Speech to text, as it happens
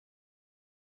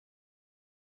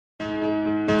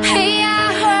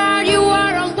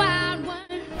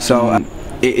So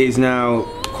it is now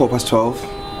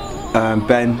 12:15.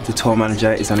 Ben, the tour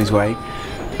manager, is on his way,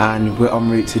 and we're en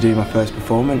route to do my first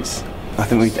performance. I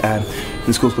think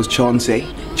the school's called Chauncy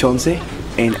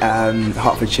in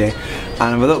Hertfordshire, and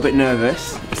I'm a little bit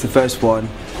nervous. It's the first one.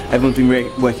 Everyone's been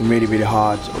working really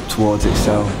hard up towards it,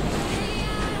 so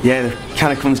yeah, it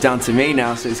kind of comes down to me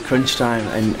now. So it's crunch time,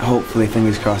 and hopefully,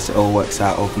 fingers crossed, it all works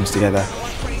out, all comes together,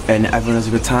 and everyone has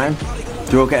a good time.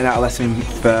 They're all getting out of lesson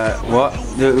for what?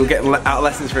 They're getting out of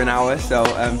lessons for an hour, so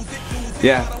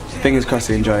yeah, fingers crossed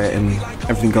they enjoy it and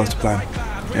everything goes to plan.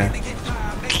 Yeah.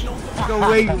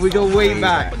 We go way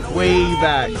back.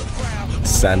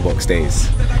 Sandbox days.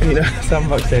 You know,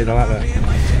 sandbox days, I like that.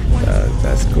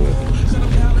 That's cool.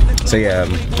 So yeah,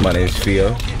 my name is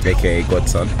Theo, aka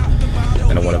Godson,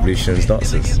 and I'm one of Lucien's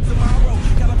dancers.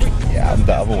 Yeah, I'm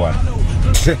the other one.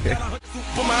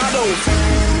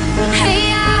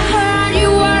 Hey, I heard you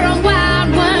were a wild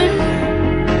one.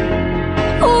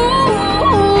 Ooh,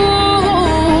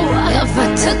 if I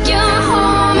took you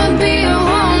home and be a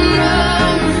home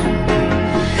run,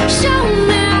 show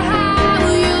me how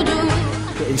you do.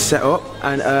 Getting set up,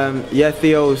 and yeah,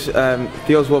 Theo's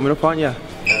warming up, aren't you?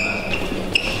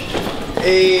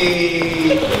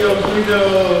 Hey, Theo.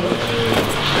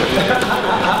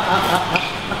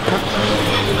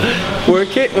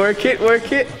 Work it.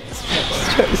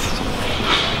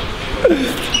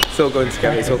 It's all going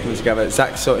together, it's all coming together.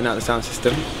 Zach's sorting out the sound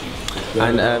system,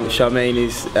 and Charmaine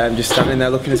is just standing there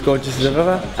looking as gorgeous as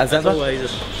ever. As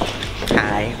always.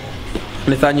 Hi.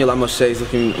 Nathaniel, I must say, is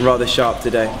looking rather sharp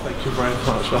today. Thank you very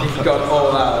much. He's got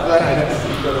all out.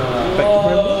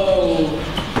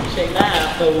 Shake that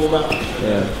out for a warm up.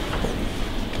 Yeah.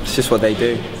 It's just what they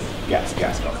do. Gas.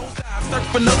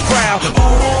 From the crowd,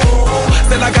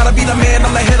 said I gotta be the man,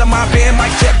 I'm the head of my band, mic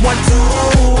check 1,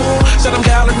 2. Shut them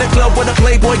down in the club where the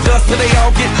Playboy does, so they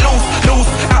all get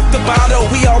loose, out the bottle.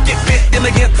 We all get fit in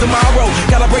again tomorrow.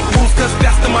 Gotta break rules, cause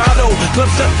that's the motto. Club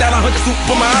shut down, 100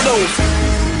 supermodels.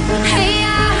 Hey,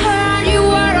 I heard you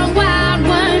were a wild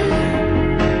one.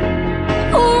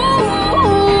 Ooh,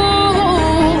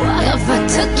 if I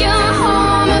took you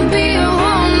home and be a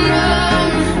home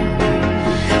run,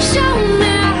 show me.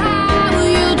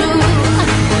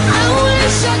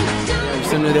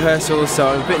 Some rehearsals, so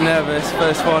I'm a bit nervous,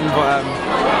 first one, but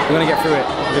we're gonna get through it.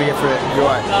 You're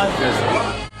right.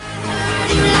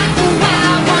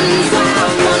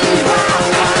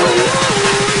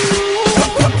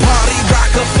 Party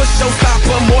rocker, for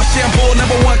showstopper, more shampoo,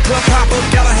 #1 club hopper.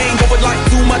 Got a hangover like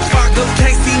too much vodka.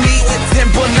 Can't see me with 10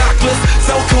 binoculars.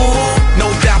 So cool, no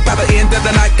doubt by the end of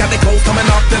the night, got the cold coming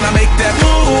off, then I make that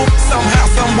move. Somehow,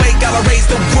 some way, gotta raise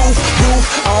the roof.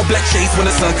 All black shades when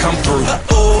the sun come through.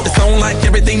 It's on like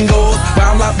everything goes.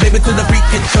 Wild out, baby, to the freak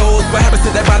it shows. What happens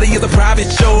to that body is a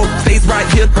private show. Stays right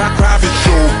here, private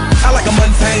show. I like a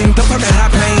mundane, don't talk that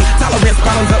high pain. Tolerance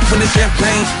bottoms up when it's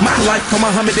champagne. My life, come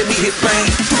Muhammad, then we hit Spain.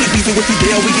 Too easy with you,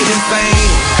 deal, we get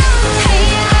insane.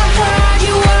 Hey, I heard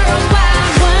you were a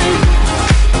wild one.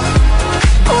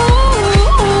 Ooh,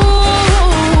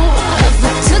 if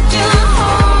I took you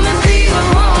home and be a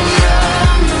home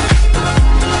run,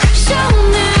 show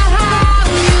me how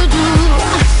you do.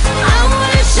 I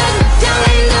wanna shut down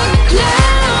the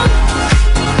club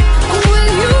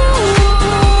with you.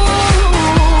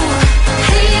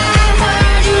 Hey, I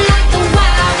heard you like the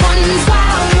wild ones.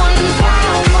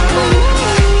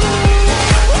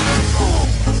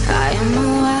 I am a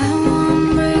wild one,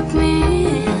 break me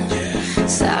in,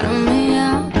 saddle me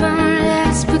up and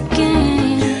let's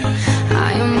begin.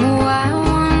 I am a wild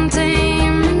one,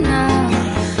 tame me now,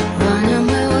 running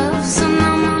with wolves and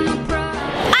I'm on the prowl.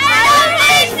 I love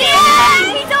Lucien!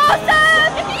 He's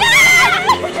awesome! Yeah! I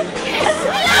love Lucien!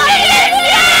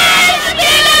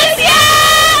 Lucien!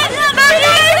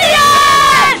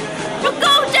 You're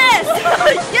gorgeous!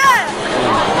 Yeah!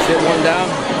 Sit one down.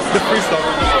 The freestyle.